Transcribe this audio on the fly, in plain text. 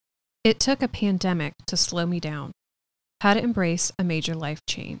It took a pandemic to slow me down. How to embrace a major life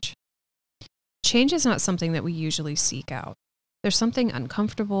change. Change is not something that we usually seek out. There's something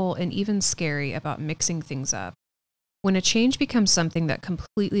uncomfortable and even scary about mixing things up. When a change becomes something that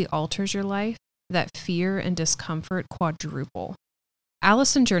completely alters your life, that fear and discomfort quadruple.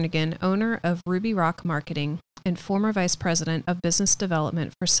 Allison Jernigan, owner of Ruby Rock Marketing and former vice president of business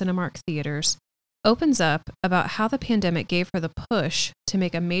development for Cinemark Theaters, opens up about how the pandemic gave her the push to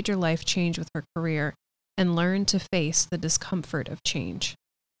make a major life change with her career and learn to face the discomfort of change.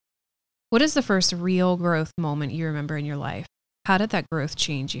 What is the first real growth moment you remember in your life? How did that growth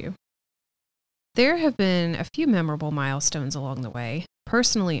change you? There have been a few memorable milestones along the way,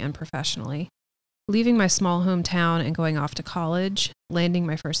 personally and professionally. Leaving my small hometown and going off to college, landing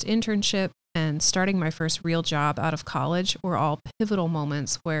my first internship, and starting my first real job out of college were all pivotal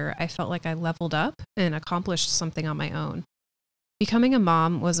moments where I felt like I leveled up and accomplished something on my own. Becoming a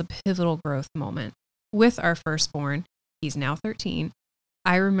mom was a pivotal growth moment. With our firstborn, he's now 13,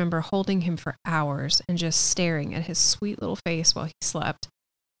 I remember holding him for hours and just staring at his sweet little face while he slept.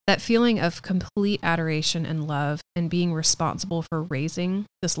 That feeling of complete adoration and love and being responsible for raising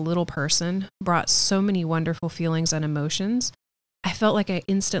this little person brought so many wonderful feelings and emotions. I felt like I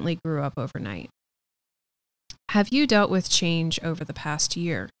instantly grew up overnight. Have you dealt with change over the past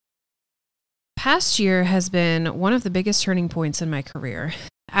year? Past year has been one of the biggest turning points in my career.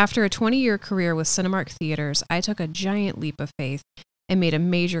 After a 20-year career with Cinemark Theaters, I took a giant leap of faith and made a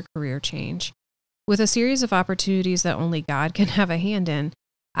major career change. With a series of opportunities that only God can have a hand in,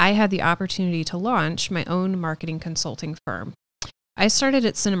 I had the opportunity to launch my own marketing consulting firm. I started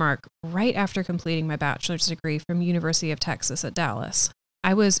at Cinemark right after completing my bachelor's degree from University of Texas at Dallas.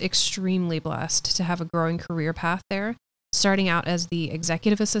 I was extremely blessed to have a growing career path there, starting out as the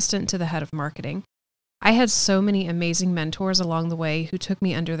executive assistant to the head of marketing. I had so many amazing mentors along the way who took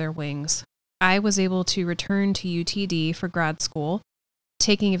me under their wings. I was able to return to UTD for grad school,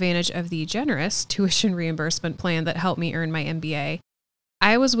 taking advantage of the generous tuition reimbursement plan that helped me earn my MBA.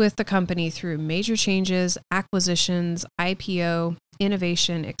 I was with the company through major changes, acquisitions, IPO,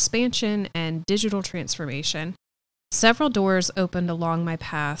 innovation, expansion, and digital transformation. Several doors opened along my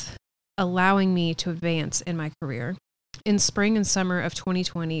path, allowing me to advance in my career. In spring and summer of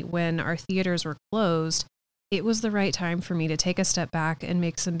 2020, when our theaters were closed, it was the right time for me to take a step back and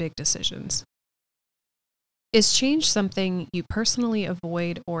make some big decisions. Is change something you personally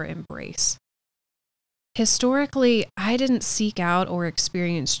avoid or embrace? Historically, I didn't seek out or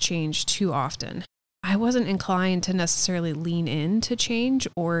experience change too often. I wasn't inclined to necessarily lean into change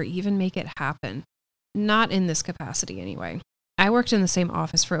or even make it happen. Not in this capacity, anyway. I worked in the same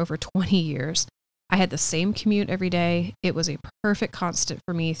office for over 20 years. I had the same commute every day. It was a perfect constant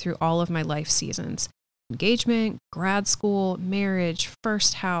for me through all of my life seasons. Engagement, grad school, marriage,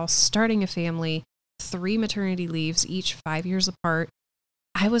 first house, starting a family, 3 maternity leaves, each 5 years apart.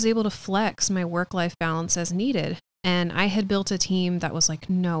 I was able to flex my work-life balance as needed, and I had built a team that was like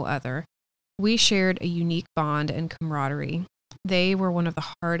no other. We shared a unique bond and camaraderie. They were one of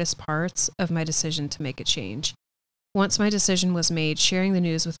the hardest parts of my decision to make a change. Once my decision was made, sharing the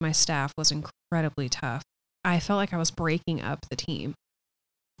news with my staff was incredibly tough. I felt like I was breaking up the team.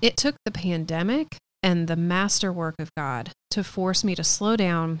 It took the pandemic and the master work of God to force me to slow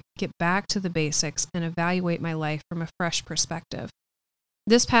down, get back to the basics, and evaluate my life from a fresh perspective.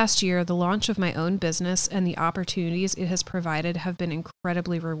 This past year, the launch of my own business and the opportunities it has provided have been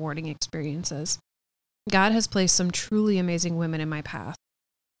incredibly rewarding experiences. God has placed some truly amazing women in my path.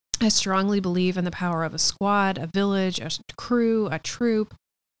 I strongly believe in the power of a squad, a village, a crew, a troop.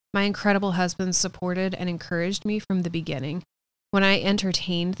 My incredible husband supported and encouraged me from the beginning. When I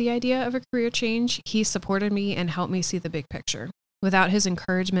entertained the idea of a career change, he supported me and helped me see the big picture. Without his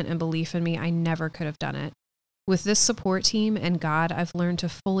encouragement and belief in me, I never could have done it. With this support team and God, I've learned to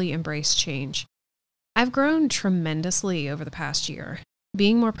fully embrace change. I've grown tremendously over the past year.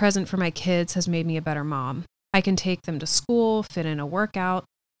 Being more present for my kids has made me a better mom. I can take them to school, fit in a workout,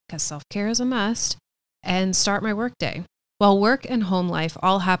 because self-care is a must, and start my workday. While work and home life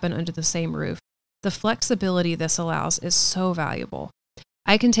all happen under the same roof, the flexibility this allows is so valuable.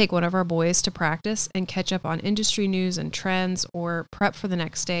 I can take one of our boys to practice and catch up on industry news and trends or prep for the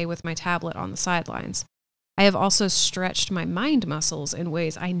next day with my tablet on the sidelines. I have also stretched my mind muscles in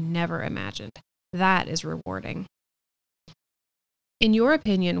ways I never imagined. That is rewarding. In your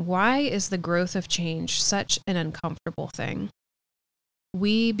opinion, why is the growth of change such an uncomfortable thing?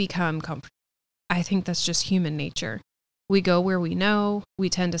 We become comfortable. I think that's just human nature. We go where we know, we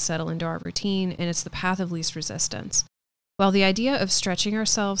tend to settle into our routine, and it's the path of least resistance. While the idea of stretching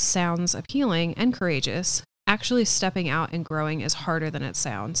ourselves sounds appealing and courageous, actually stepping out and growing is harder than it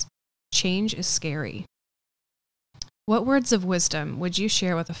sounds. change is scary. What words of wisdom would you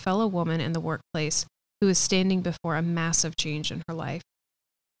share with a fellow woman in the workplace who is standing before a massive change in her life?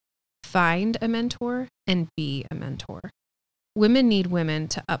 Find a mentor and be a mentor. Women need women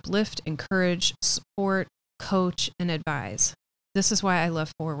to uplift, encourage, support, coach, and advise. This is why I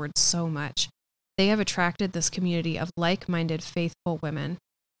love Forward so much. They have attracted this community of like-minded, faithful women.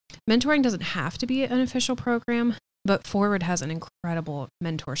 Mentoring doesn't have to be an official program, but Forward has an incredible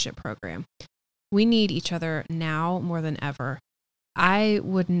mentorship program. We need each other now more than ever. I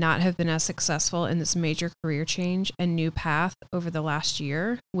would not have been as successful in this major career change and new path over the last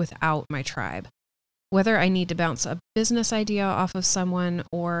year without my tribe. Whether I need to bounce a business idea off of someone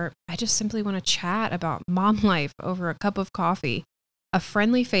or I just simply want to chat about mom life over a cup of coffee, a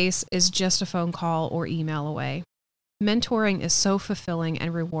friendly face is just a phone call or email away. Mentoring is so fulfilling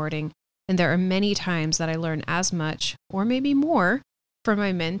and rewarding, and there are many times that I learn as much, or maybe more, from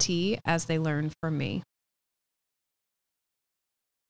my mentee as they learn from me.